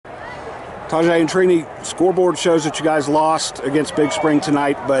Taje and Trini, scoreboard shows that you guys lost against Big Spring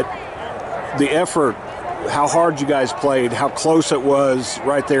tonight, but the effort, how hard you guys played, how close it was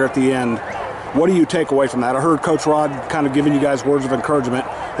right there at the end. What do you take away from that? I heard Coach Rod kind of giving you guys words of encouragement.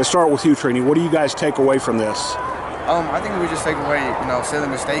 Let's start with you, Trini. What do you guys take away from this? I think we just take away, silly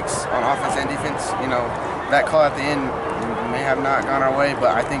mistakes on offense and defense. That call at the end may have not gone our way,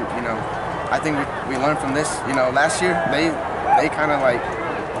 but I think, we learned from this. Last year they kind of like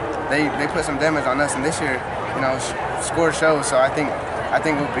they put some damage on us, and this year, score shows. So I think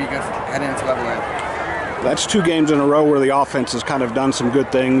we'll be good heading into level end. That's 2 games in a row where the offense has kind of done some good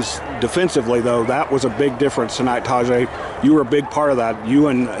things. Defensively, though, that was a big difference tonight, Taje. You were a big part of that. You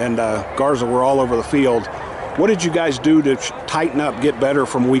and Garza were all over the field. What did you guys do to tighten up, get better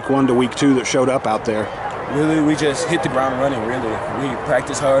from week 1 to week 2 that showed up out there? Really, we just hit the ground running, really. We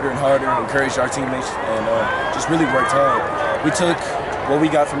practiced harder and harder, encouraged our teammates, and just really worked hard. We took what we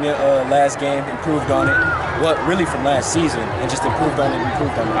got from the last game, improved on it, really from last season, and just improved on it.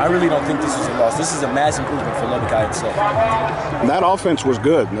 I really don't think this is a loss. This is a mass improvement for Lubbock, I'd say. And that offense was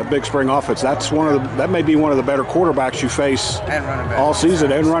good, the Big Spring offense. That may be one of the better quarterbacks you face all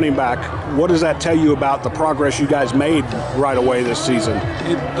season, and running back. What does that tell you about the progress you guys made right away this season?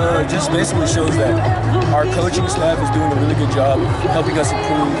 It just basically shows that our coaching staff is doing a really good job helping us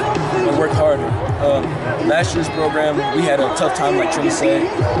improve and work harder. Last year's program, we had a tough time, like Trini said.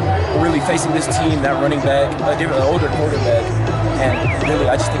 We're really facing this team, that running back, an older quarterback, and really,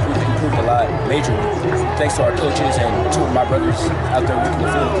 I just think we've improved a lot, majorly, thanks to our coaches and 2 of my brothers out there working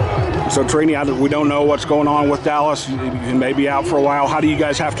the field. So, Trini, we don't know what's going on with Dallas. You may be out for a while. How do you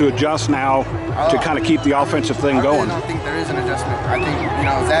guys have to adjust now to kind of keep the offensive thing going? I don't think there is an adjustment. I think,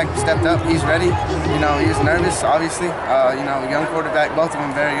 Zach stepped up. He's ready. He was nervous, obviously. Young quarterback, both of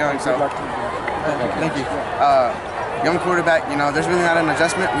them very young. So, thank you. Young quarterback, there's really not an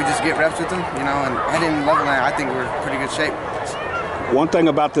adjustment. We just get reps with them, and heading level line, I think we're in pretty good shape. One thing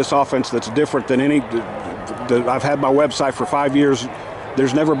about this offense that's different than any, I've had my website for 5 years,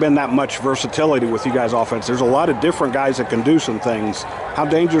 there's never been that much versatility with you guys' offense. There's a lot of different guys that can do some things. How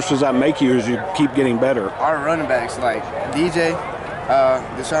dangerous does that make you as you keep getting better? Our running backs, like DJ,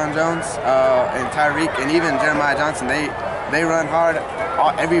 Deshaun Jones, and Tyreek, and even Jeremiah Johnson, they run hard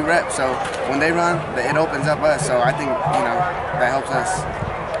every rep. So when they run, it opens up us. So I think, that helps us.